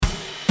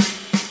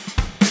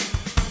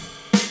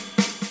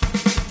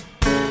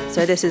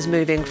So this is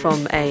moving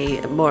from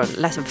a more or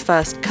less of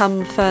first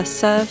come,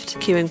 first served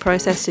queuing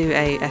process to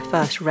a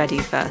first ready,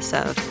 first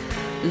served.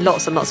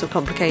 Lots and lots of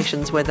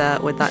complications with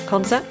that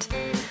concept.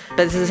 But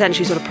this is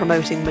essentially sort of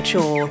promoting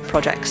mature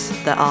projects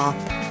that are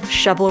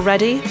shovel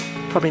ready.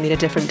 Probably need a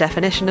different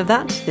definition of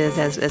that. There's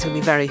going to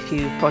be very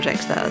few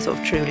projects that are sort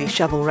of truly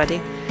shovel ready,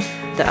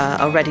 that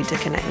are ready to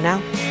connect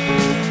now.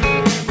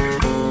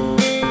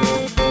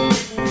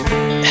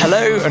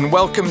 Hello and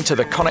welcome to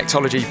the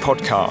Connectology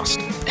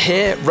podcast.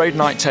 Here, Road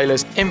Knight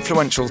Taylor's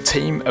influential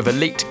team of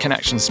elite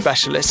connection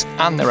specialists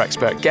and their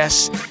expert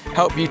guests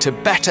help you to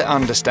better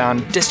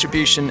understand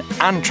distribution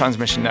and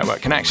transmission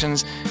network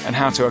connections and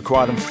how to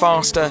acquire them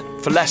faster,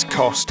 for less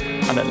cost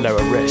and at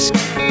lower risk.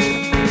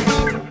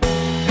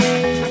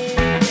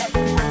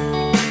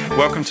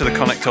 Welcome to the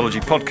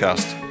Connectology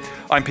podcast.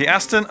 I'm Pete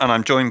Aston and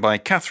I'm joined by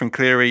Catherine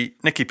Cleary,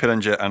 Nikki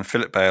Pillinger and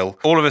Philip Bale,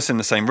 all of us in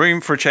the same room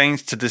for a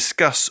change to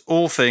discuss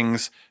all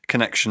things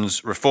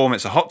connections reform.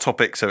 It's a hot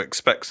topic, so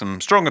expect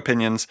some strong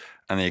opinions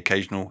and the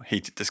occasional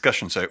heated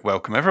discussion. So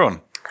welcome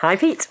everyone. Hi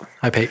Pete.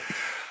 Hi Pete.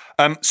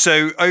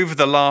 So over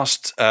the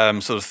last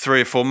sort of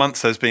 3 or 4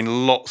 months, there's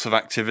been lots of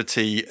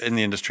activity in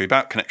the industry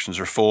about connections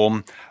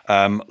reform.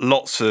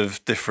 Lots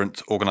of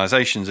different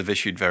organisations have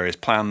issued various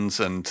plans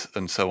and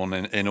so on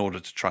in order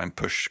to try and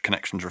push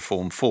connections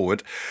reform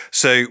forward.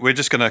 So we're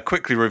just going to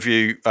quickly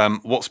review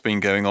what's been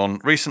going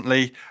on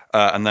recently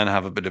and then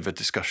have a bit of a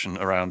discussion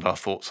around our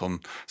thoughts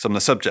on some of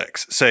the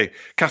subjects. So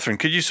Catherine,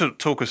 could you sort of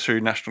talk us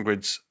through National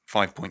Grid's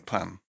 5-point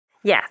plan?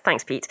 Yeah,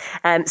 thanks, Pete.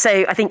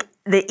 So I think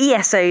the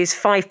ESO's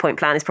 5-point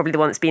plan is probably the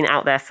one that's been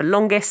out there for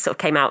longest, sort of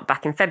came out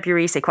back in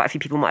February, so quite a few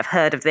people might have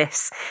heard of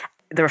this.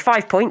 There are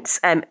 5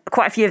 points.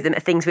 Quite a few of them are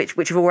things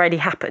which have already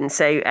happened.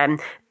 So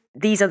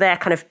these are their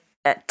kind of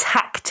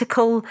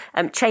tactical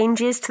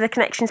changes to the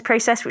connections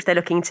process, which they're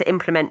looking to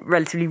implement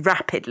relatively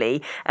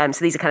rapidly. So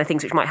these are kind of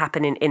things which might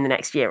happen in the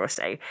next year or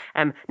so.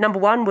 Number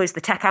one was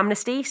the tech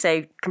amnesty,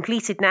 so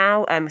completed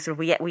now. Sort of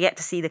we yet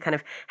to see the kind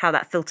of how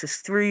that filters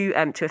through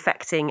to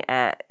affecting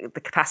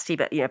the capacity,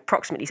 but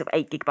approximately sort of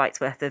 8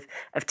 gigabytes worth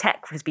of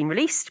tech has been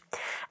released.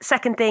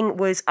 Second thing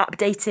was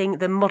updating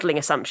the modelling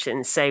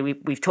assumptions. So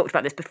we've talked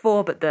about this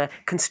before, but the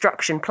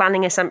construction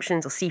planning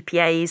assumptions or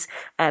CPAs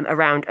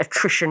around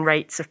attrition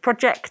rates of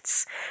projects.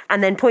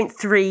 And then point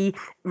 3,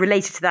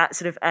 related to that,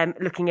 sort of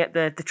looking at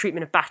the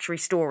treatment of battery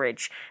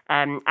storage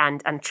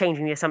and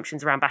changing the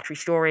assumptions around battery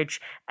storage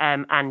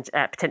and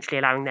potentially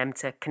allowing them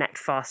to connect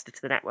faster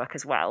to the network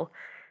as well.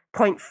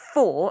 Point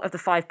 4 of the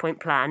 5-point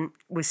plan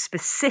was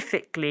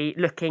specifically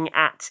looking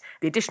at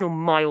the additional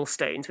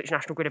milestones which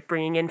National Grid are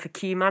bringing in for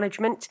queue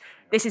management.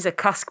 This is a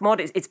CUSC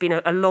mod. It's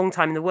been a long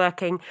time in the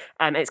working.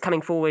 And it's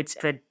coming forward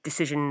for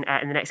decision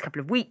in the next couple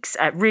of weeks.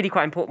 Really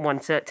quite important one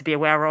to be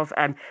aware of.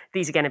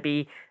 These are going to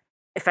be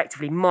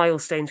effectively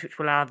milestones which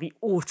will allow the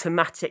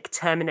automatic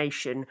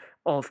termination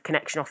of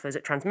connection offers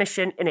at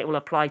transmission, and it will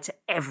apply to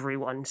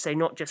everyone. So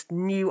not just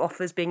new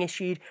offers being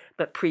issued,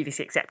 but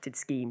previously accepted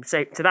schemes.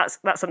 So that's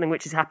something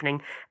which is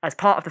happening as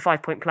part of the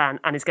 5-point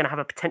plan and is going to have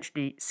a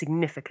potentially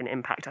significant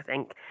impact, I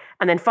think.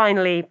 And then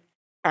finally,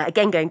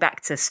 again, going back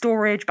to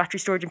storage,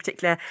 battery storage in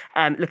particular,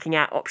 looking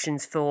at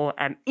options for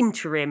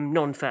interim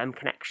non-firm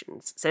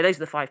connections. So those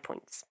are the 5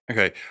 points.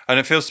 Okay, and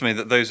it feels to me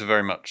that those are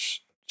very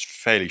much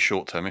fairly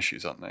short-term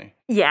issues, aren't they?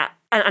 Yeah,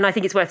 and I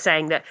think it's worth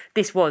saying that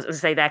this was, as I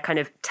say, their kind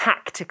of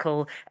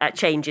tactical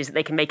changes that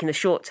they can make in the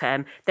short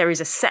term. There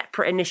is a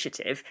separate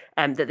initiative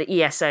that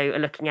the ESO are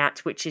looking at,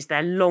 which is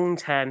their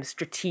long-term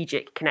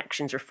strategic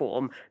connections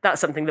reform. That's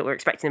something that we're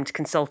expecting them to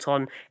consult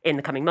on in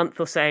the coming month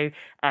or so.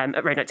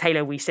 At Road Knight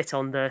Taylor, we sit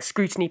on the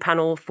scrutiny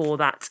panel for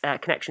that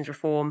connections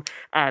reform,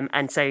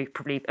 and so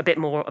probably a bit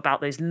more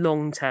about those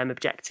long-term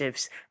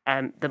objectives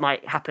that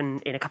might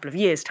happen in a couple of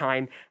years'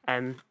 time,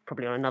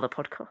 probably on another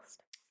podcast.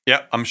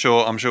 Yeah, I'm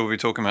sure we'll be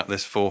talking about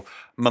this for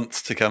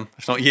months to come,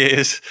 if not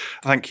years.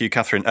 Thank you,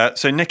 Catherine.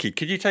 So, Nikki,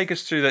 could you take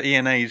us through the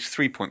ENA's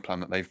 3-point plan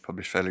that they've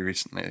published fairly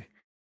recently?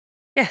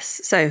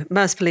 Yes, so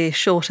mercifully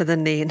shorter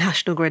than the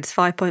National Grid's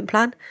 5-point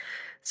plan.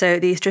 So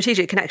the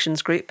Strategic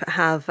Connections Group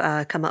have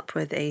come up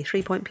with a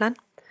 3-point plan.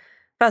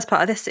 First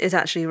part of this is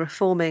actually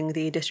reforming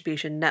the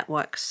distribution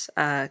network's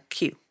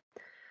queue.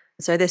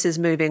 So this is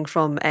moving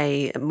from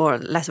a more or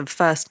less of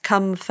first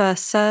come,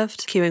 first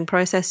served queuing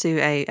process to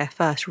a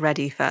first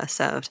ready, first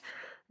served.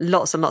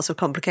 Lots and lots of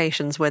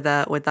complications with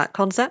that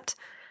concept.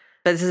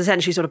 But this is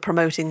essentially sort of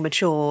promoting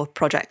mature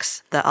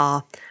projects that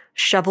are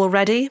shovel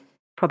ready.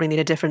 Probably need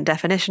a different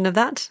definition of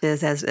that.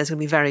 There's going to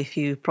be very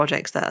few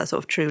projects that are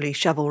sort of truly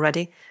shovel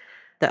ready,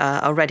 that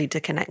are ready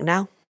to connect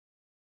now.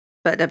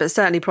 But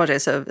certainly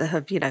projects that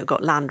have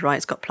got land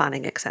rights, got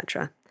planning,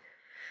 etc.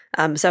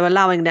 So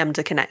allowing them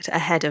to connect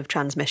ahead of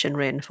transmission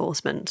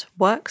reinforcement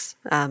works.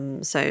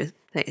 So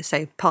they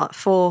say part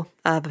 4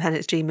 of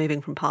Appendix G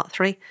moving from part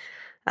 3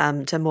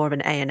 to more of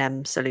an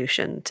A&M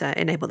solution to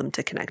enable them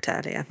to connect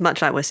earlier,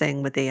 much like we're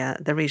seeing with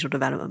the regional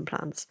development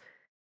plans.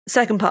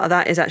 Second part of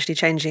that is actually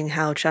changing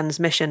how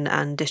transmission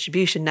and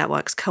distribution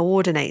networks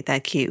coordinate their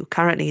queue.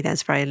 Currently,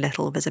 there's very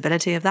little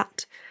visibility of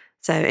that.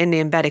 So in the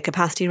embedded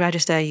capacity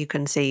register, you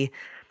can see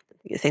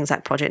things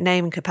like project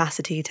name,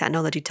 capacity,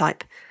 technology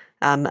type,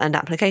 and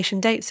application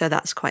date. So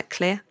that's quite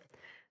clear.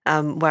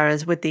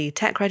 Whereas with the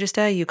tech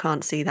register, you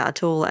can't see that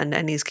at all,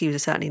 and these queues are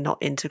certainly not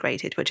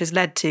integrated, which has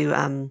led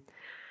to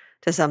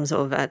some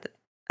sort of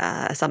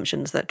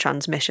assumptions that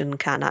transmission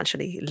can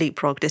actually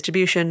leapfrog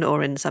distribution,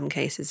 or in some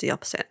cases the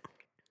opposite.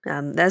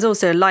 There's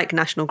also, like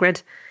National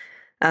Grid,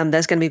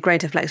 there's going to be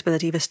greater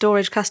flexibility for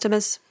storage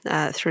customers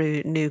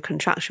through new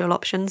contractual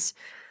options.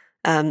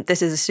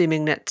 This is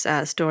assuming that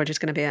storage is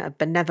going to be a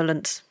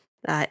benevolent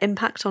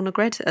impact on the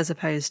grid, as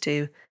opposed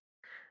to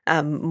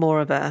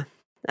more of a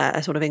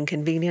sort of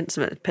inconvenience,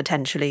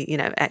 potentially,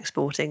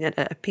 exporting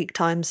at peak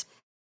times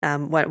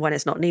when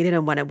it's not needed,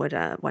 and when it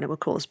would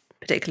cause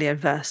particularly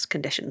adverse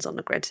conditions on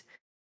the grid.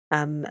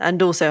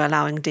 And also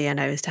allowing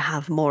DNOs to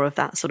have more of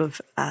that sort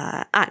of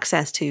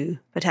access to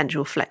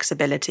potential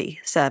flexibility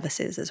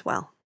services as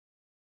well.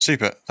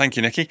 Super. Thank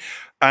you, Nikki.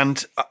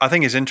 And I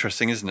think it's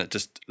interesting, isn't it,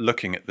 just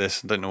looking at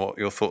this, I don't know what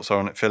your thoughts are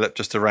on it, Philip,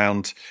 just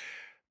around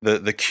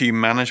the queue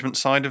management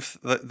side of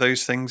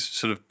those things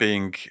sort of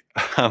being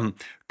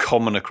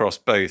common across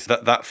both.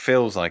 That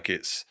feels like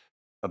it's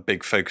a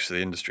big focus of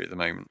the industry at the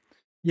moment.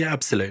 Yeah,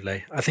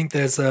 absolutely. I think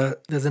there's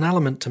an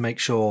element to make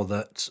sure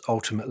that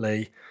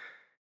ultimately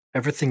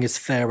everything is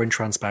fair and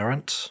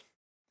transparent.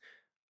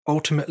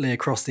 Ultimately,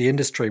 across the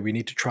industry, we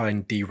need to try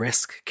and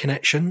de-risk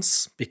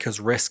connections, because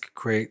risk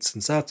creates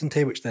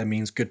uncertainty, which then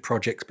means good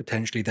projects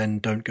potentially then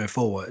don't go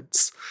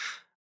forwards.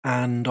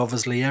 And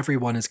obviously,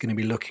 everyone is going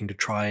to be looking to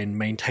try and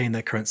maintain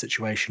their current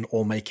situation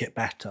or make it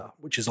better,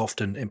 which is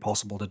often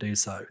impossible to do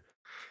so.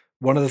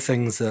 One of the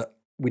things that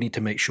we need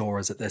to make sure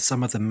is that there's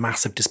some of the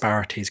massive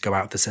disparities go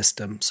out of the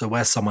system. So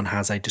where someone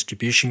has a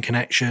distribution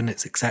connection,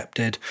 it's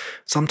accepted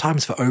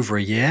sometimes for over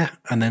a year,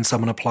 and then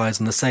someone applies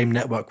on the same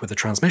network with a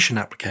transmission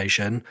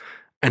application,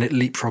 and it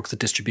leapfrogs the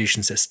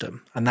distribution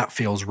system. And that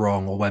feels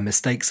wrong. Or where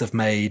mistakes are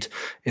made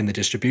in the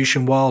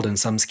distribution world, and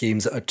some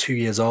schemes that are 2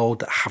 years old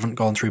that haven't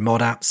gone through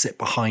mod apps sit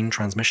behind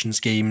transmission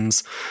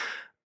schemes.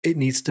 It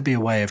needs to be a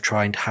way of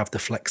trying to have the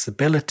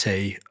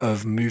flexibility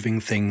of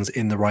moving things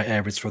in the right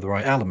areas for the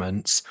right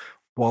elements,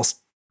 whilst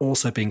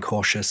also being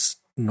cautious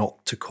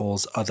not to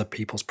cause other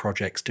people's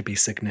projects to be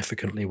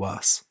significantly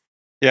worse.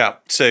 Yeah,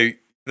 so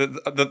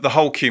the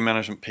whole queue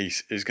management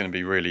piece is going to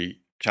be really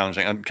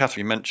challenging. And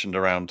Catherine, you mentioned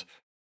around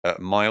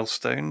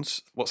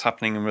milestones. What's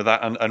happening with that,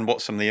 and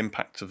what some of the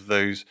impact of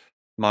those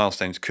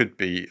milestones could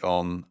be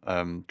on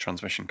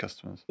transmission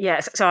customers?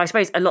 Yes, so I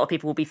suppose a lot of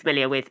people will be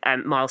familiar with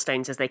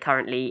milestones as they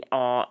currently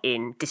are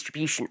in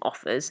distribution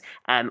offers,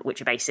 which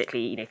are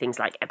basically things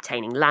like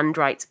obtaining land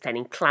rights,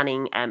 obtaining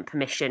planning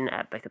permission,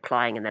 both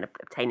applying and then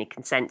obtaining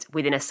consent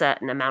within a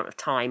certain amount of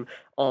time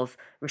of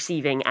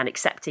receiving and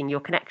accepting your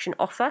connection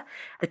offer.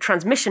 The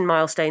transmission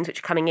milestones which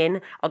are coming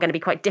in are going to be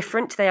quite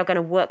different. They are going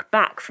to work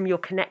back from your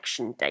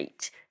connection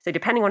date. So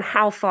depending on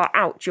how far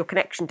out your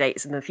connection date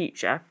is in the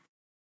future,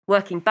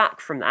 working back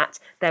from that,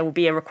 there will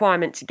be a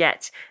requirement to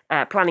get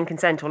planning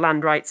consent or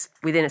land rights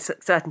within a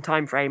certain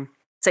time frame.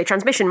 So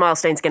transmission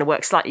milestones are going to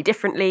work slightly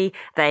differently.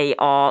 They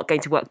are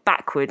going to work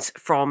backwards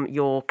from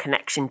your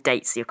connection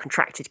date, so your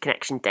contracted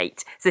connection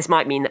date. So this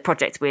might mean that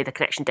projects with a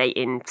connection date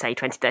in, say,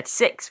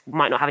 2036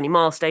 might not have any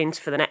milestones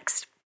for the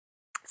next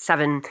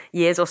 7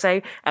 years or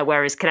so,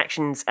 whereas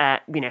connections,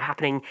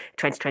 happening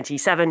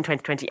 2027,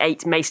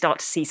 2028 may start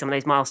to see some of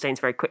those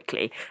milestones very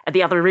quickly.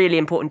 The other really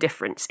important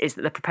difference is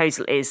that the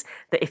proposal is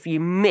that if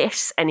you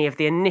miss any of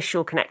the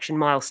initial connection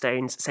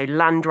milestones, so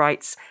land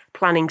rights,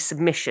 planning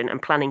submission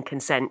and planning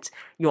consent,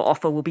 your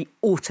offer will be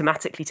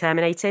automatically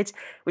terminated,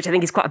 which I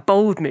think is quite a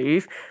bold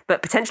move,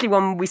 but potentially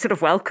one we sort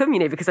of welcome,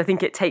 because I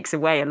think it takes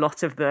away a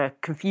lot of the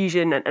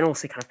confusion and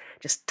also kind of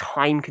just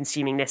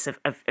time-consumingness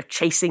of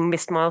chasing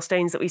missed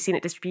milestones that we've seen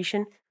at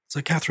distribution.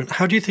 So, Catherine,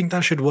 how do you think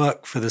that should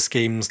work for the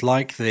schemes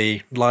like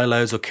the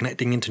LILOs or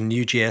connecting into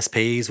new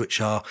GSPs,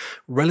 which are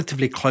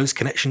relatively close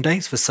connection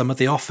dates for some of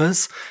the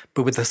offers,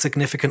 but with a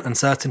significant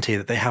uncertainty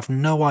that they have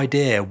no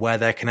idea where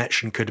their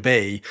connection could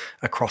be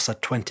across a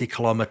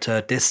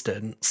 20-kilometre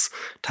distance,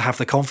 to have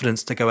the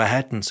confidence to go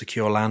ahead and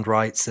secure land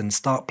rights and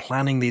start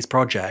planning these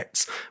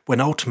projects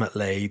when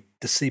ultimately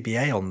the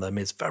CBA on them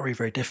is very,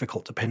 very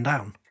difficult to pin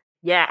down?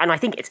 Yeah, and I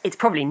think it's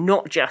probably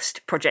not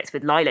just projects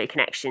with LILO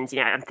connections.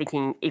 I'm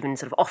thinking even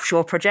sort of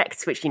offshore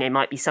projects, which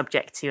might be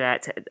subject to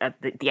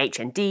the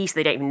HND, so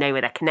they don't even know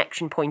where their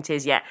connection point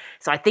is yet.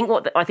 So I think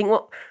what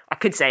I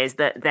could say is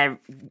that there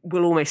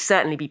will almost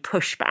certainly be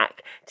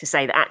pushback to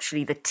say that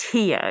actually the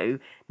TO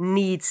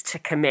needs to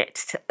commit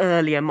to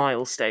earlier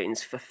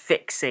milestones for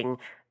fixing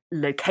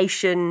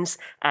locations,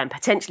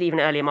 potentially even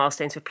earlier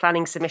milestones for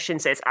planning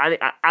submissions. So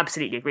I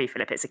absolutely agree,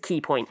 Philip. It's a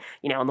key point.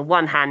 On the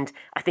one hand,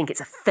 I think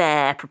it's a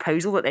fair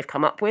proposal that they've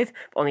come up with.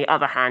 But on the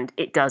other hand,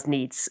 it does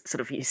need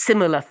sort of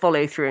similar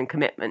follow through and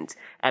commitment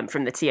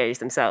from the TOs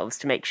themselves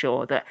to make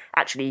sure that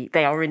actually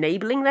they are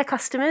enabling their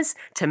customers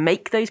to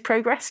make those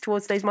progress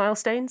towards those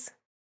milestones.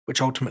 Which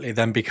ultimately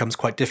then becomes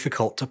quite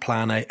difficult to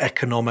plan an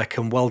economic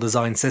and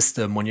well-designed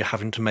system when you're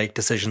having to make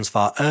decisions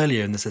far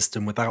earlier in the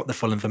system without the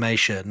full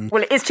information.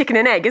 Well, it is chicken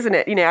and egg, isn't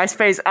it? I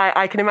suppose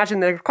I can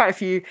imagine there are quite a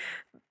few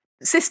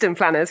system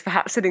planners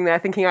perhaps sitting there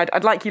thinking,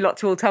 I'd like you lot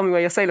to all tell me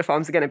where your solar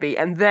farms are going to be,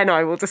 and then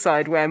I will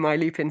decide where my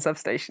loop-in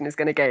substation is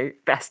going to go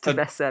best to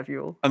best serve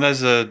you all. And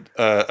there's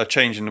a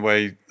change in the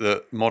way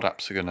that mod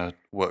apps are going to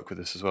work with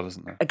this as well,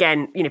 isn't there?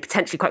 Again,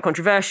 potentially quite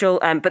controversial,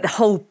 but the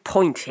whole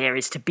point here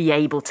is to be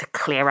able to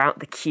clear out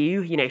the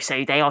queue,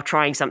 so they are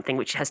trying something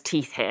which has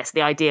teeth here. So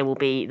the idea will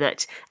be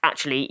that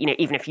actually,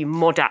 even if you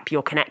mod app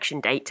your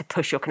connection date to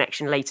push your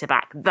connection later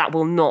back, that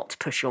will not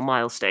push your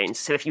milestones.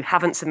 So if you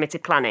haven't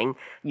submitted planning,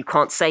 you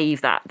can't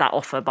save that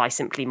offer by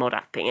simply mod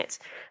apping it.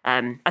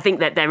 I think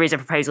that there is a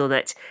proposal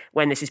that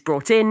when this is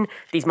brought in,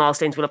 these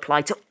milestones will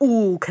apply to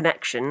all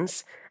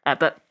connections.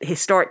 But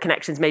historic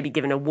connections may be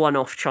given a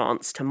one-off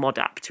chance to mod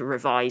app to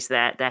revise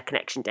their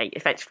connection date,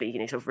 effectively,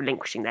 sort of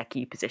relinquishing their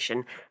queue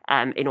position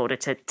in order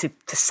to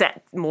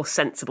set more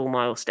sensible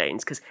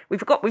milestones. Because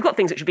we've got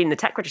things which have been in the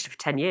tech register for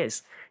 10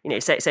 years.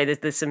 So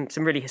there's some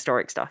really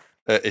historic stuff.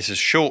 It's a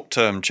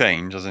short-term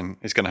change, as in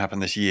it's going to happen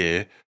this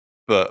year,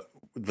 but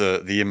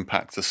the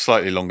impact is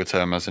slightly longer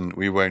term, as in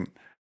we won't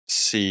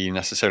see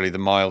necessarily the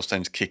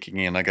milestones kicking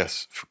in, I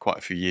guess, for quite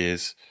a few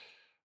years.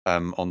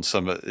 On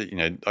some,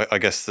 I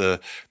guess the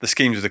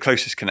schemes with the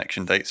closest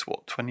connection dates,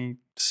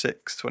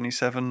 26,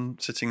 27,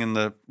 sitting in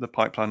the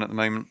pipeline at the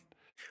moment?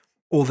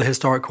 All the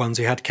historic ones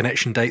who had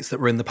connection dates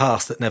that were in the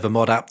past that never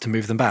mod app to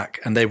move them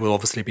back, and they will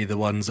obviously be the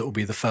ones that will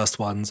be the first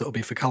ones that will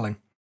be for culling.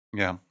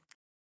 Yeah.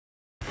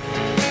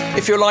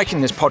 If you're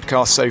liking this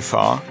podcast so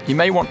far, you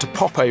may want to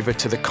pop over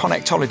to the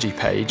Connectology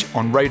page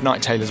on Road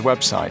Night Taylor's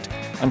website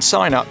and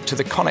sign up to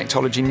the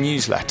Connectology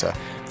newsletter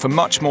for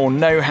much more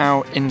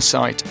know-how,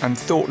 insight and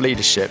thought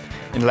leadership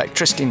in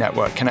electricity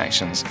network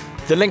connections.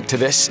 The link to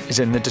this is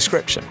in the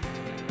description.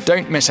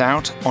 Don't miss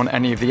out on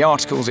any of the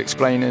articles,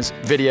 explainers,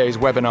 videos,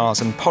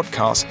 webinars and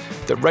podcasts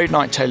that Road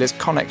Night Taylor's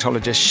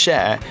connectologists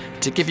share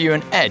to give you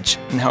an edge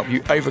and help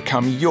you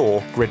overcome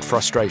your grid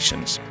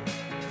frustrations.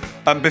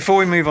 Before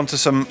we move on to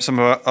some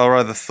of our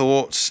other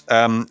thoughts,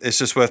 it's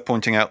just worth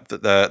pointing out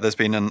that there's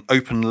been an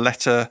open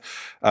letter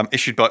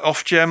issued by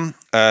Ofgem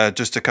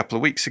just a couple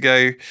of weeks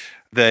ago.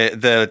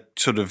 They're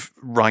sort of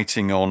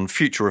writing on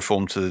future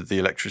reform to the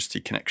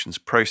electricity connections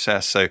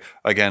process. So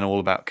again, all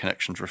about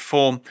connections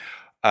reform.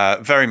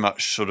 Very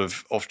much sort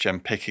of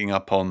Ofgem picking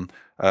up on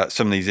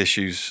some of these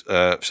issues,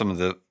 some of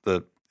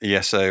the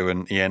ESO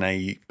and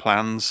ENA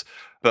plans,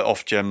 but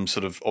Ofgem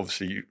sort of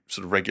obviously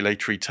sort of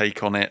regulatory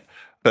take on it.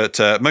 But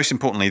most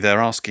importantly, they're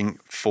asking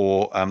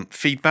for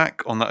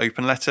feedback on that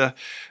open letter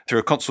through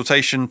a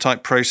consultation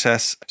type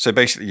process. So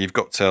basically, you've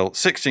got till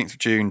 16th of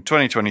June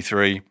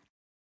 2023.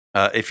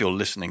 If you're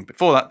listening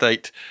before that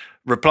date,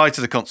 reply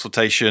to the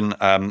consultation.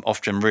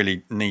 Ofgem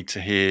really need to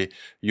hear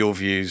your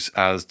views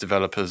as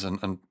developers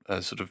and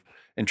sort of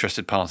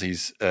interested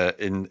parties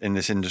in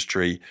this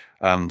industry,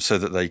 so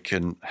that they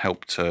can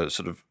help to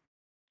sort of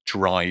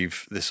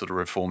drive this sort of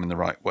reform in the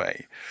right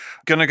way.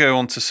 Going to go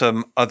on to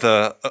some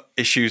other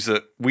issues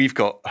that we've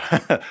got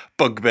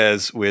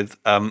bugbears with.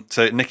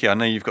 So, Nikki, I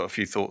know you've got a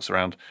few thoughts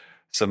around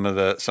some of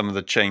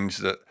the change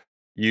that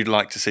you'd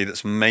like to see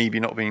that's maybe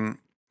not been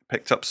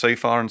picked up so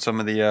far, and some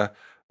of the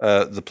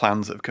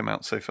plans that have come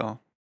out so far.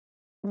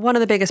 One of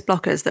the biggest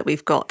blockers that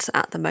we've got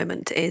at the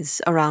moment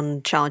is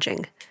around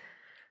charging.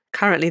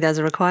 Currently, there's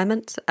a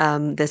requirement.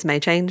 This may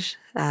change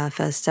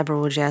for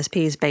several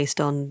GSPs based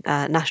on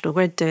National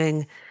Grid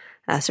doing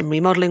some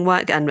remodelling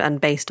work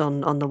and based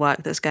on the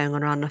work that's going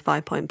on around the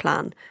 5-point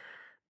plan.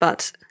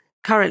 But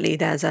currently,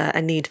 there's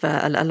a need for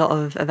a lot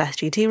of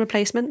SGT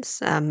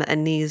replacements, and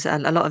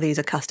a lot of these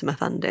are customer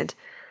funded.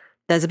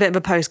 There's a bit of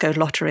a postcode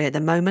lottery at the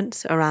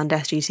moment around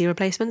SGT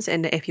replacements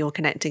if you're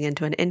connecting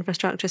into an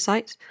infrastructure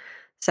site.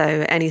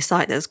 So any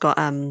site that's got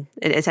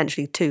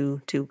essentially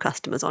two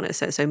customers on it,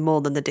 so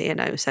more than the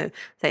DNO, so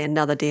say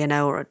another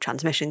DNO or a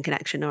transmission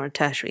connection or a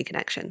tertiary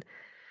connection.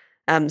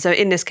 So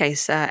in this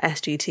case,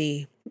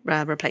 SGT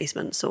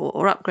replacements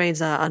or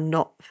upgrades are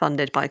not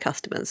funded by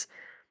customers.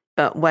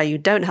 But where you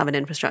don't have an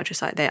infrastructure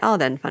site, they are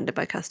then funded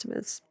by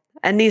customers.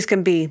 And these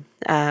can be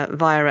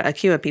via a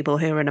queue of people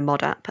who are in a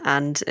mod app.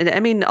 And I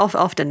mean,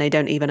 often they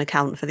don't even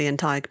account for the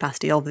entire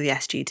capacity of the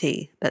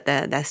SGT, but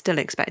they're still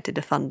expected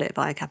to fund it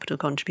via capital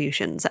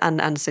contributions and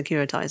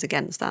securitise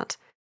against that.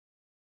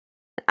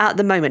 At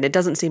the moment, it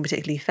doesn't seem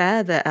particularly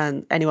fair that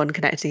anyone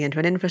connecting into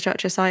an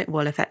infrastructure site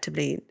will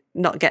effectively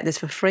not get this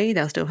for free.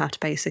 They'll still have to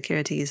pay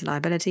securities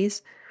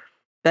liabilities,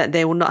 but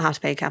they will not have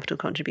to pay capital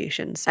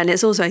contributions. And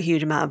it's also a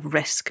huge amount of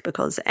risk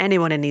because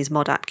anyone in these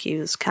mod app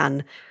queues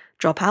can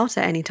drop out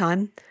at any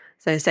time.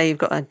 So say you've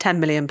got a £10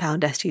 million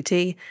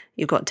SGT,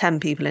 you've got 10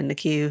 people in the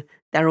queue,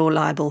 they're all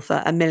liable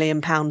for £1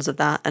 million of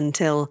that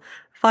until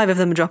 5 of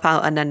them drop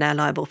out, and then they're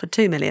liable for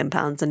 £2 million,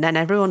 and then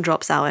everyone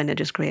drops out and it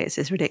just creates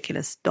this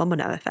ridiculous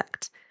domino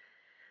effect.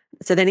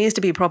 So there needs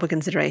to be proper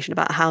consideration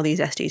about how these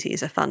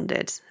SGTs are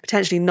funded.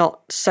 Potentially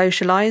not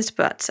socialised,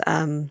 but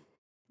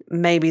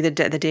maybe the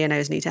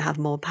DNOs need to have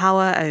more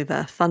power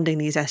over funding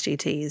these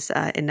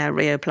SGTs in their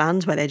RIO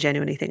plans where they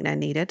genuinely think they're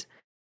needed.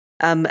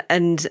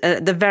 And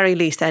at the very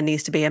least, there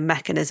needs to be a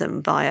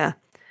mechanism via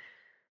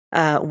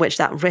which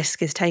that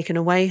risk is taken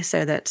away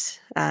so that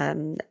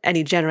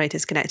any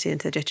generators connected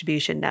into the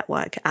distribution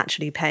network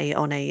actually pay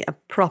on a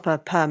proper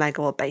per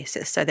megawatt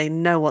basis. So they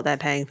know what they're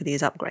paying for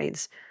these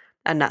upgrades,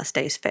 and that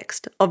stays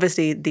fixed.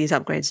 Obviously, these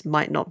upgrades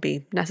might not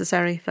be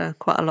necessary for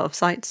quite a lot of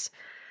sites.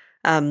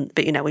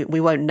 But, we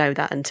won't know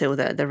that until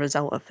the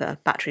result of the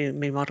battery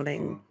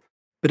remodeling.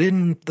 But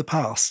in the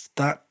past,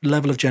 that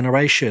level of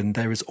generation,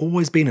 there has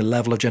always been a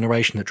level of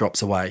generation that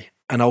drops away.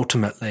 And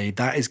ultimately,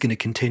 that is going to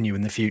continue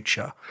in the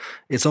future.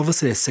 It's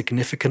obviously a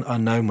significant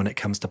unknown when it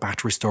comes to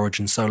battery storage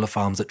and solar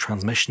farms at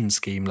transmission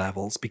scheme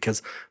levels,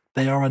 because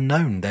they are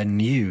unknown, they're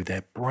new,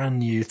 they're brand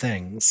new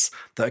things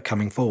that are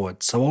coming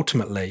forward. So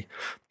ultimately,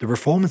 the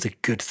reform is a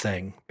good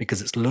thing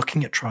because it's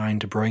looking at trying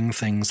to bring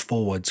things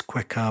forwards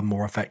quicker,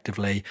 more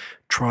effectively,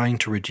 trying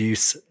to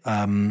reduce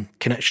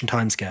connection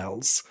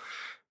timescales.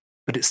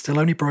 But it's still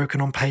only broken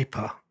on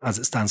paper as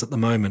it stands at the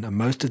moment, and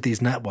most of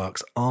these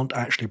networks aren't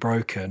actually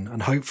broken,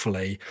 and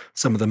hopefully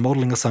some of the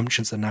modelling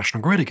assumptions that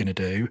National Grid are going to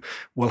do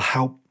will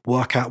help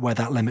work out where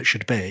that limit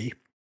should be.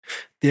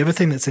 The other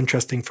thing that's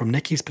interesting from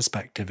Nikki's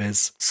perspective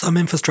is some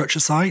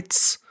infrastructure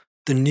sites,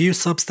 the new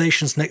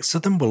substations next to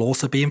them will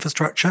also be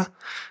infrastructure.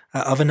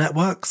 At other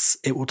networks,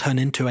 it will turn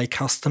into a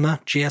customer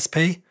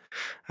GSP.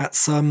 At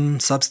some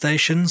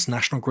substations,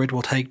 National Grid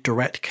will take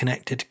direct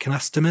connected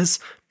customers,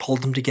 pull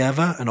them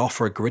together and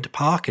offer a grid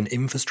park and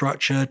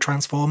infrastructure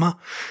transformer.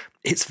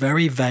 It's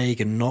very vague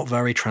and not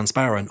very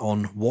transparent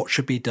on what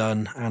should be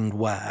done and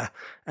where,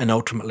 and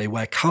ultimately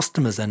where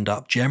customers end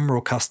up, general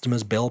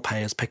customers, bill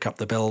payers pick up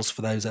the bills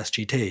for those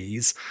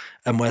SGTs,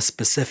 and where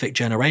specific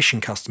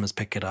generation customers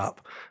pick it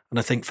up. And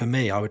I think for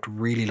me, I would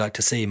really like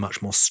to see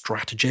much more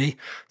strategy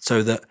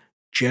so that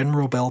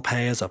general bill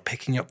payers are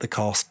picking up the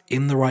cost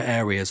in the right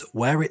areas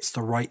where it's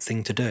the right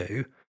thing to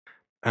do,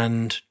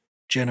 and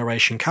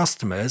generation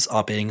customers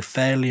are being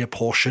fairly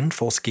apportioned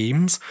for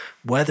schemes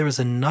where there is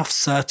enough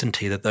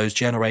certainty that those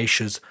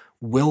generations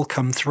will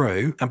come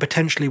through, and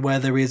potentially where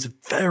there is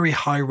very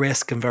high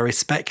risk and very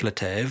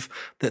speculative,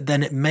 that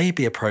then it may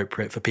be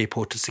appropriate for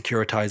people to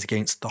securitize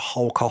against the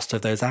whole cost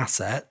of those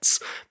assets,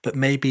 but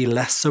maybe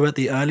less so at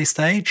the early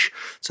stage.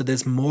 So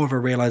there's more of a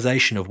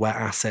realization of where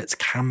assets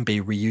can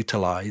be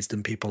reutilized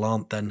and people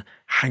aren't then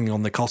hanging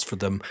on the cost for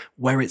them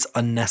where it's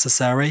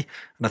unnecessary.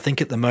 And I think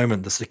at the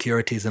moment, the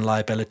securities and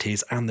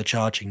liabilities and the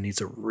charging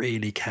needs a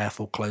really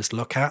careful, close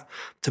look at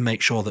to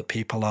make sure that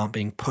people aren't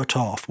being put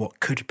off what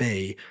could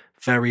be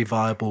very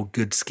viable,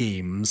 good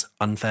schemes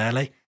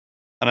unfairly.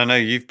 And I know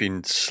you've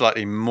been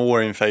slightly more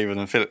in favour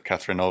than Philip,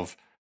 Catherine, of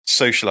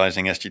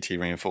socialising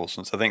SGT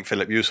reinforcements. I think,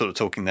 Philip, you were sort of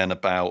talking then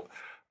about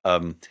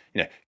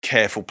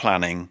careful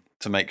planning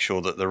to make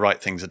sure that the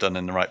right things are done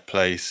in the right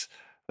place.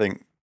 I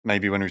think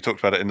maybe when we've talked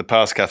about it in the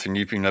past, Catherine,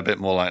 you've been a bit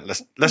more like,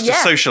 let's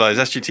just socialise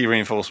SGT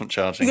reinforcement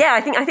charging. Yeah,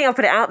 I think I'll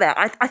put it out there.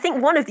 I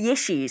think one of the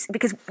issues,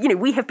 because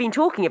we have been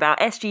talking about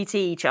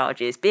SGT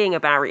charges being a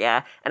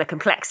barrier and a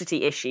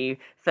complexity issue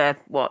for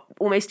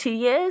almost 2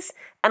 years.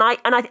 And I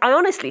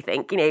honestly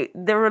think,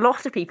 there are a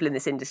lot of people in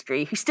this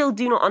industry who still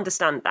do not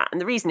understand that.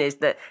 And the reason is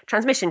that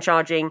transmission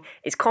charging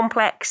is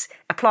complex.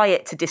 Apply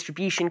it to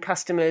distribution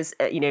customers,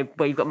 where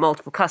you've got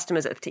multiple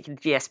customers at a particular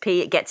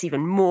GSP, it gets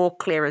even more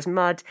clear as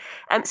mud.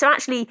 So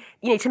actually,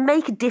 to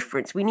make a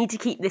difference, we need to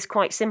keep this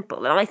quite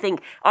simple. And I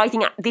think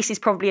this is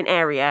probably an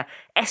area,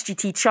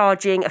 SGT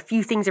charging, a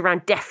few things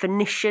around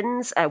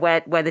definitions,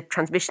 where the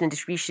transmission and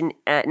distribution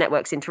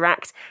networks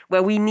interact,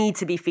 where we need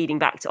to be feeding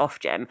back to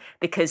Ofgem,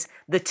 because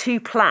the two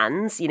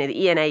plans,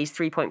 the ENA's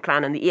 3-point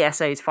plan and the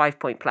ESO's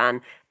 5-point plan,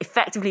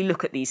 effectively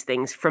look at these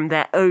things from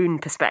their own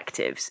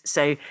perspectives.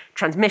 So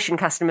transmission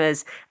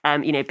customers,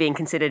 being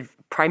considered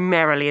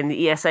primarily in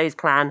the ESO's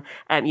plan,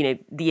 the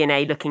ENA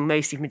looking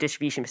mostly from a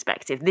distribution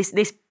perspective.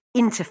 This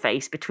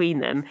interface between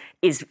them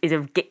is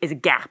a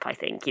gap, I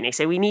think.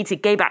 So we need to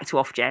go back to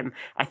Ofgem,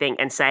 I think,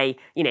 and say,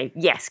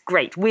 yes,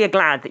 great, we are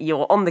glad that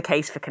you're on the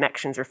case for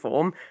connections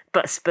reform,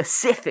 but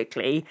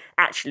specifically,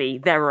 actually,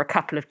 there are a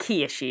couple of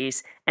key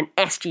issues, and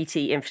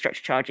SGT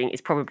infrastructure charging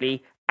is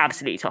probably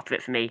absolutely top of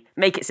it for me.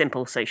 Make it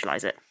simple,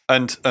 socialise it.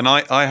 And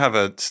I have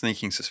a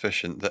sneaking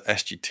suspicion that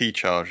SGT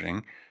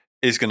charging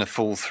is going to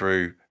fall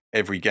through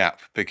every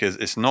gap, because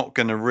it's not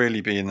going to really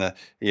be in the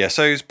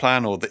ESO's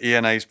plan or the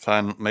ENA's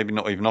plan, maybe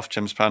not even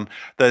Ofgem's plan.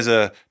 There's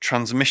a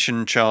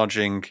transmission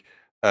charging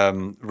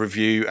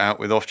review out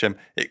with Ofgem.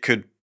 It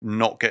could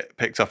not get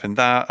picked up in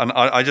that. And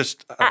I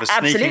just have a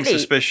sneaking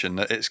suspicion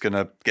that it's going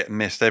to get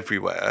missed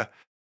everywhere.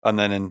 And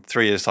then in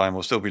 3 years' time,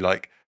 we'll still be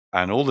like,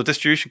 and all the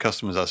distribution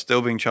customers are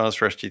still being charged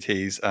for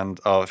SGTs and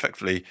are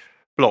effectively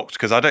blocked,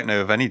 because I don't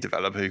know of any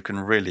developer who can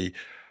really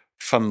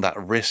fund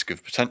that risk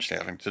of potentially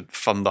having to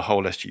fund the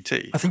whole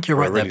SGT. I think you're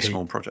right there, there, Pete.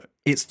 Small project.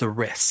 It's the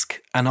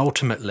risk. And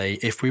ultimately,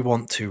 if we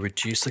want to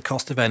reduce the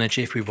cost of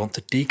energy, if we want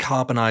to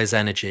decarbonise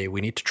energy, we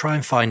need to try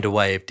and find a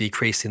way of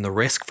decreasing the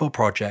risk for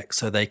projects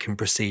so they can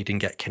proceed and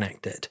get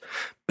connected.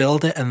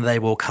 Build it and they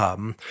will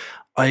come.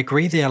 I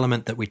agree the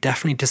element that we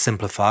definitely need to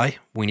simplify.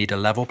 We need a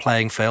level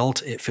playing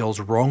field. It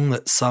feels wrong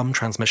that some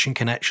transmission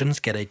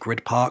connections get a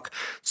grid park,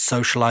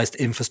 socialized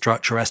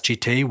infrastructure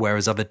SGT,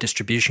 whereas other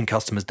distribution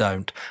customers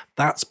don't.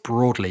 That's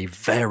broadly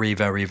very,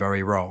 very,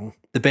 very wrong.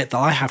 The bit that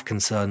I have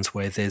concerns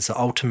with is that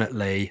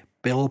ultimately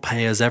bill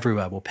payers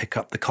everywhere will pick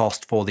up the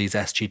cost for these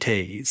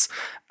SGTs.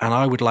 And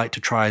I would like to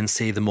try and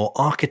see the more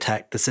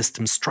architect, the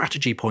system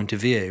strategy point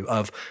of view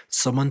of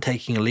someone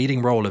taking a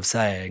leading role of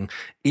saying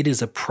it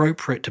is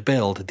appropriate to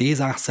build these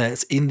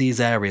assets in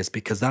these areas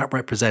because that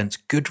represents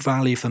good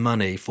value for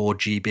money for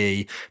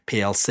GB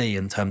PLC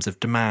in terms of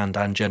demand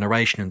and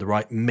generation in the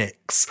right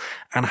mix,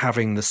 and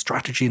having the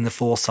strategy and the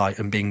foresight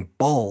and being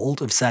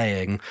bold of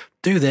saying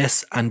do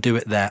this and do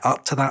it there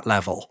up to that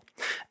level.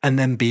 And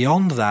then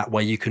beyond that,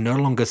 where you can no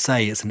longer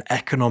say it's an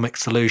economic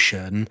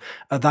solution,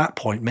 at that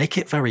point, make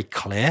it very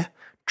clear,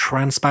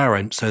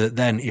 transparent, so that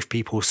then if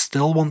people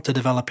still want to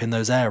develop in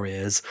those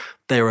areas,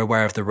 they're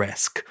aware of the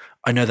risk.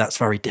 I know that's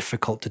very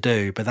difficult to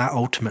do, but that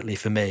ultimately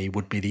for me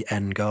would be the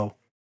end goal.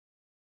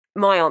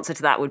 My answer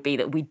to that would be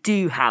that we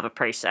do have a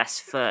process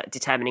for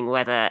determining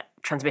whether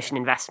transmission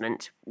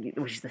investment,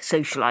 which is the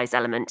socialised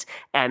element,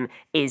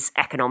 is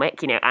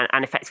economic,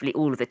 and effectively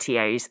all of the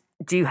TOs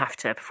do have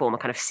to perform a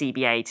kind of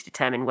CBA to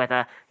determine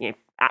whether,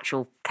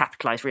 actual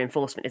capitalised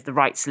reinforcement is the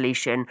right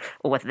solution,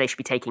 or whether they should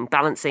be taking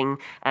balancing,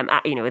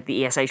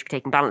 the ESO should be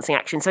taking balancing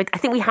action. So I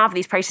think we have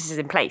these processes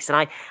in place, and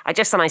I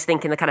just sometimes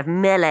think in the kind of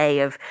melee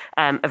of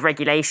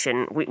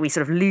regulation, we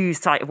sort of lose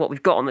sight of what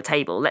we've got on the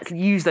table. Let's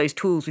use those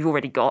tools we've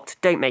already got.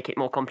 Don't make it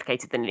more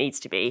complicated than it needs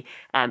to be.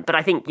 But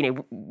I think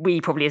we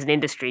probably as an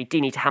industry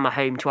do need to hammer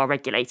home to our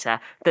regulator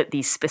that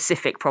these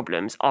specific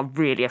problems are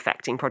really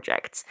affecting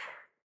projects.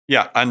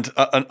 Yeah, and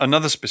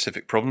another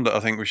specific problem that I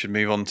think we should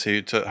move on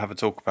to have a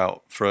talk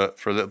about for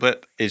a little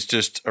bit is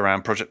just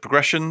around project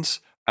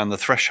progressions and the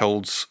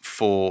thresholds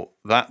for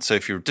that. So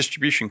if you're a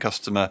distribution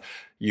customer,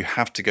 you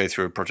have to go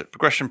through a project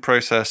progression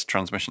process,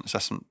 transmission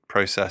assessment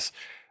process.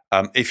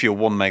 If you're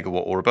 1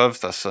 megawatt or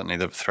above, that's certainly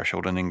the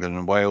threshold in England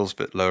and Wales,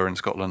 but lower in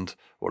Scotland,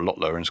 or a lot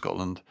lower in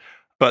Scotland.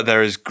 But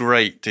there is a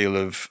great deal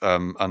of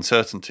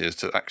uncertainty as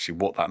to actually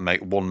what that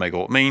 1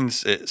 megawatt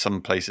means.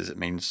 Some places it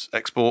means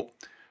export,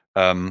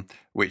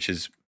 which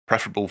is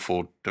preferable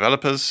for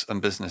developers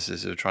and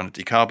businesses who are trying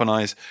to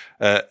decarbonise.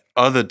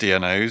 Other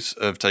DNOs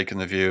have taken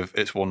the view of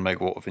it's 1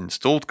 megawatt of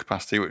installed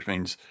capacity, which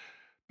means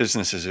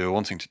businesses who are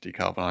wanting to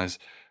decarbonise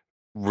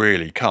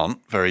really can't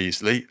very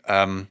easily.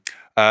 And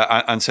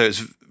so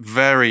it's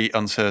very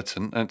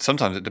uncertain. And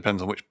sometimes it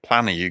depends on which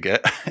planner you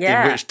get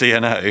in which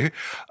DNO.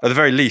 At the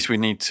very least, we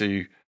need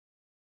to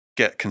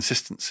get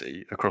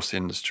consistency across the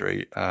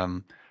industry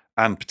and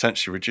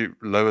potentially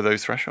lower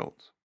those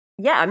thresholds.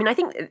 Yeah, I mean, I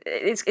think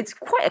it's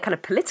quite a kind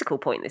of political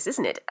point, this,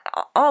 isn't it?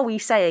 Are we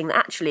saying that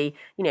actually,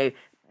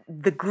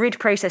 the grid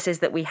processes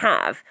that we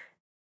have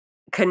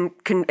can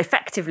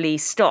effectively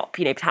stop,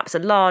 perhaps a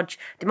large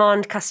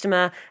demand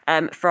customer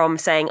from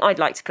saying, I'd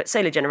like to put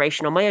solar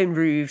generation on my own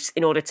roofs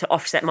in order to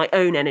offset my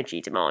own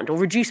energy demand or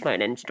reduce my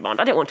own energy demand.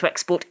 I don't want to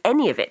export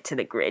any of it to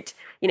the grid.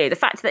 The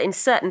fact that in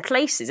certain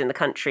places in the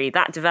country,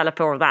 that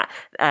developer or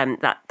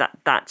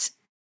that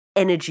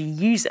energy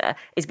user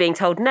is being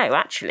told, no,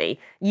 actually,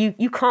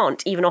 you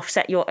can't even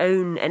offset your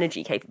own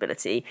energy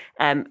capability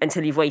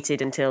until you've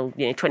waited until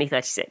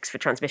 2036 for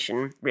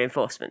transmission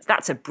reinforcements.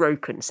 That's a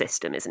broken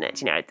system, isn't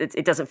it?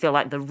 It doesn't feel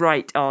like the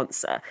right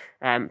answer,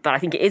 but I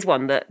think it is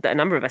one that a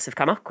number of us have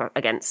come up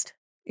against.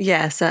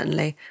 Yeah,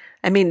 certainly.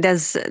 I mean,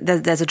 there's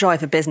a drive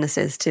for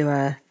businesses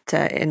to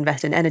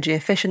invest in energy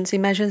efficiency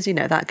measures.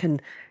 That can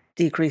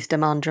decrease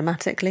demand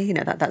dramatically.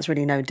 That's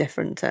really no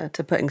different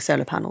to putting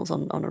solar panels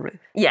on a roof.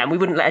 Yeah, and we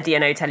wouldn't let a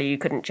DNO tell you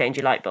couldn't change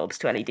your light bulbs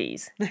to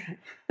LEDs.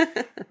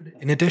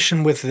 In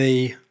addition, with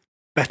the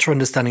better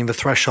understanding the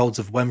thresholds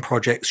of when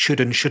projects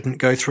should and shouldn't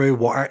go through,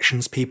 what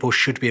actions people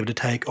should be able to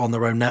take on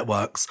their own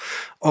networks.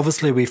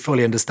 Obviously, we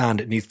fully understand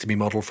it needs to be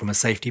modelled from a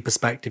safety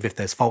perspective. If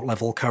there's fault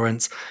level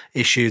currents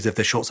issues, if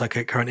there's short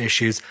circuit current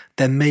issues,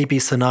 there may be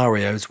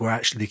scenarios where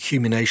actually the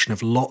accumulation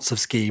of lots of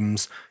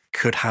schemes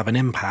could have an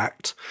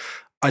impact.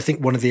 I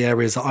think one of the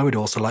areas that I would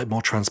also like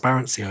more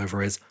transparency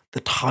over is the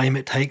time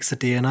it takes a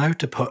DNO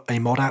to put a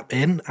mod app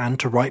in and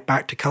to write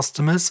back to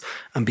customers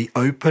and be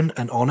open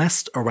and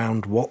honest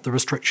around what the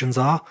restrictions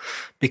are.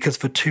 Because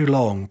for too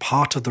long,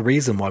 part of the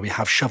reason why we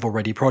have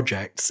shovel-ready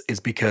projects is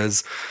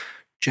because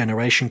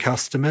generation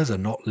customers are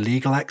not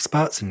legal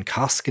experts in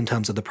CUSC in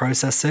terms of the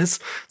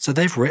processes, so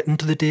they've written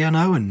to the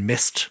DNO and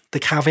missed the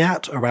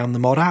caveat around the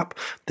mod app.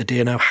 The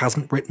DNO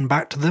hasn't written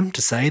back to them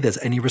to say there's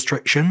any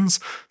restrictions,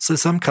 so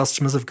some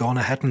customers have gone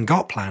ahead and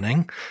got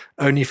planning,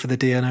 only for the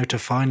DNO to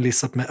finally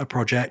submit a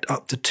project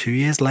up to 2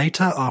 years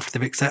later after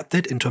they've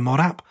accepted into a mod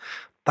app.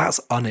 That's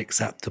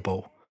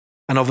unacceptable.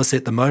 And obviously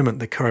at the moment,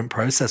 the current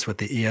process with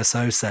the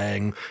ESO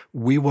saying,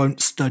 we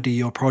won't study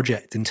your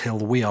project until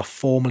we are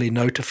formally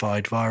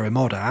notified via a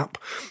mod app,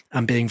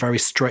 and being very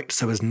strict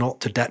so as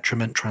not to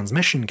detriment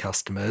transmission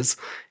customers,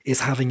 is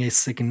having a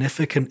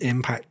significant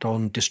impact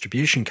on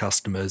distribution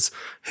customers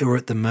who are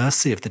at the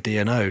mercy of the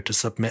DNO to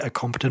submit a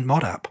competent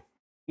mod app.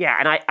 Yeah,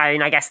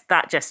 and I guess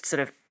that just sort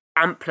of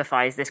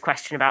amplifies this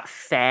question about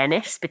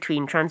fairness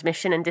between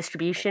transmission and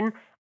distribution.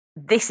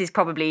 This is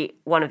probably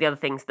one of the other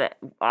things that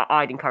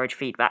I'd encourage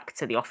feedback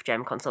to the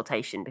Ofgem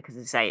consultation, because,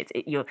 as I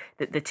say,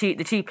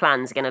 the two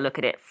plans are going to look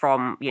at it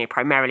from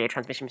primarily a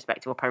transmission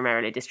perspective or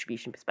primarily a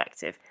distribution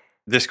perspective.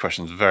 This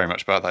question is very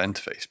much about that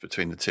interface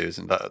between the two,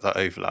 isn't that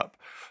overlap?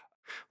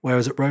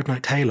 Whereas at Road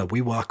Night Taylor, we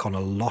work on a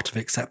lot of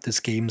accepted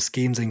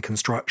schemes in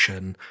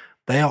construction.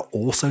 They are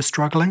also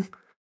struggling.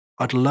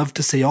 I'd love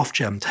to see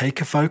Ofgem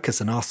take a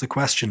focus and ask the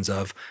questions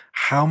of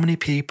how many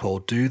people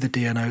do the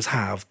DNOs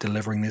have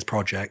delivering these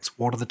projects?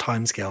 What are the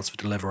timescales for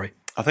delivery?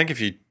 I think if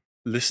you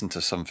listen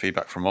to some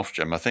feedback from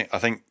Ofgem, I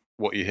think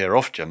what you hear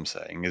Ofgem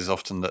saying is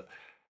often that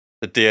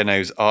the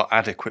DNOs are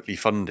adequately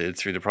funded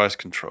through the price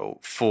control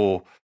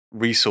for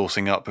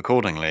resourcing up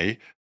accordingly,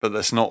 but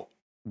that's not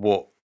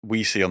what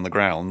we see on the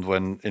ground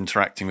when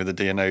interacting with the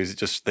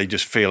DNOs. They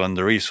just feel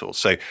under-resourced.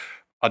 So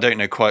I don't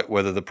know quite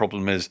whether the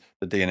problem is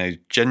the DNOs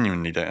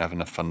genuinely don't have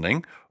enough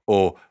funding,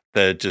 or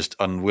they're just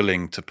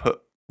unwilling to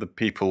put the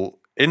people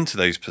into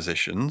those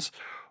positions,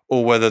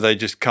 or whether they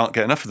just can't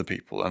get enough of the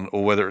people,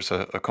 or whether it's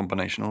a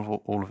combination of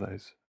all of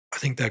those. I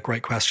think they're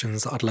great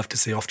questions that I'd love to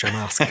see Ofgem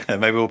ask.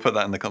 Maybe we'll put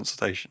that in the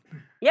consultation.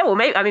 Yeah, well,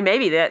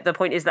 maybe the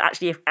point is that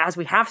actually, as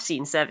we have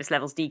seen service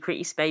levels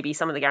decrease, maybe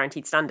some of the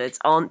guaranteed standards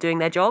aren't doing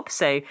their job.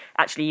 So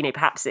actually,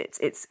 perhaps it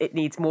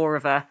needs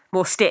more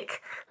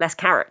stick, less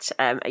carrot,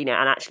 and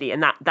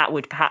that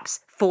would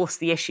perhaps force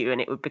the issue, and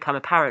it would become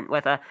apparent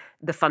whether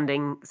the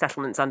funding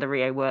settlements under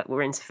Rio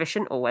were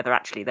insufficient, or whether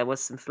actually there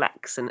was some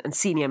flex and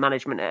senior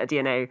management at a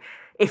DNO,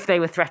 if they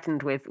were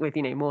threatened with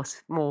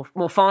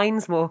more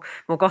fines, more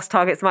GOS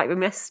targets might be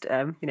missed,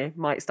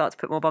 might start to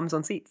put more bums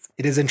on seats.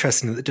 It is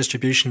interesting that the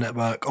distribution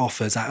network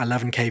offers at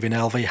 11 kV and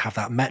LV have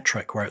that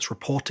metric where it's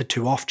reported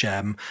to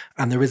Ofgem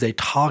and there is a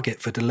target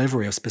for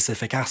delivery of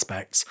specific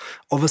aspects.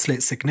 Obviously,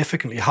 it's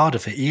significantly harder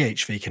for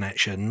EHV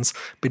connections,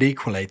 but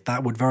equally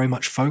that would very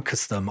much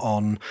focus them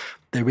on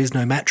there is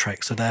no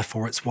metric, so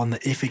therefore it's one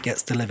that if it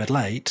gets delivered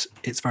late,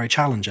 it's very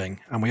challenging.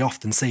 And we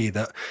often see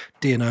that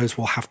DNOs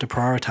will have to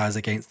prioritise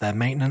against their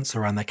maintenance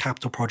around their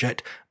capital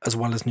project as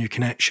well as new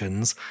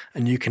connections.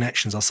 And new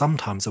connections are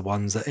sometimes the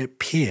ones that it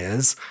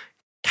appears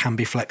can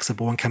be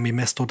flexible and can be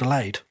missed or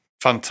delayed.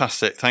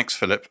 Fantastic. Thanks,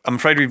 Philip. I'm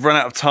afraid we've run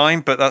out of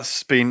time, but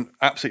that's been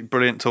absolutely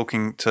brilliant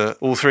talking to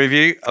all three of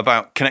you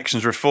about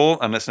connections reform,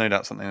 and that's no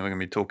doubt something we're going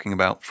to be talking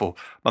about for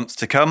months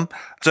to come.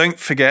 Don't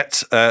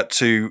forget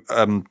to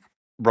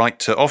write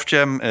to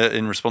Ofgem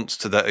in response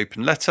to their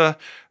open letter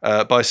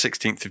by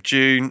 16th of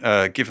June.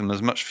 Give them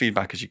as much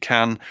feedback as you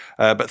can.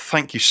 But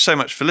thank you so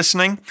much for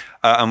listening,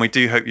 and we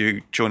do hope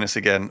you join us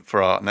again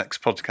for our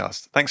next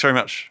podcast. Thanks very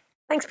much.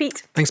 Thanks,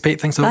 Pete. Thanks, Pete.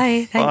 Thanks all.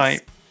 Bye. Thanks.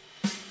 Bye.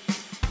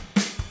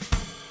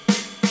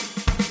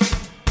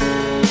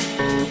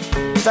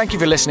 Thank you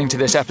for listening to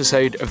this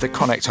episode of the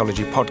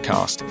Connectology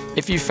podcast.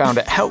 If you found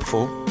it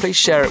helpful, please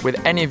share it with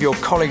any of your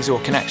colleagues or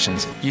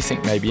connections you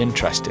think may be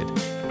interested.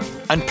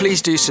 And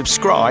please do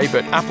subscribe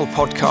at Apple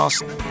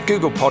Podcasts,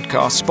 Google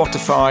Podcasts,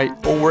 Spotify,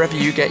 or wherever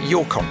you get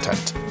your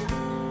content.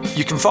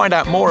 You can find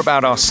out more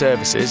about our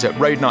services at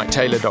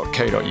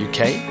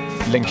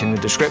roadnighttaylor.co.uk, link in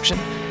the description,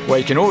 where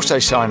you can also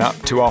sign up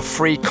to our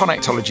free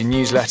Connectology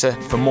newsletter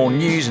for more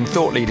news and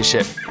thought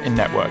leadership in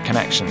network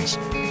connections.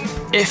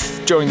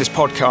 If, during this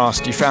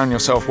podcast, you found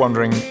yourself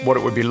wondering what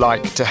it would be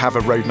like to have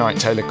a Road Night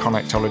Taylor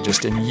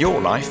connectologist in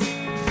your life,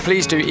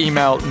 please do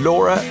email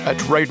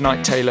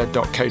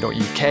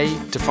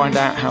laura@roadnighttaylor.co.uk to find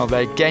out how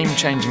their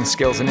game-changing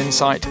skills and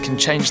insight can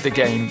change the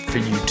game for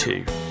you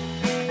too.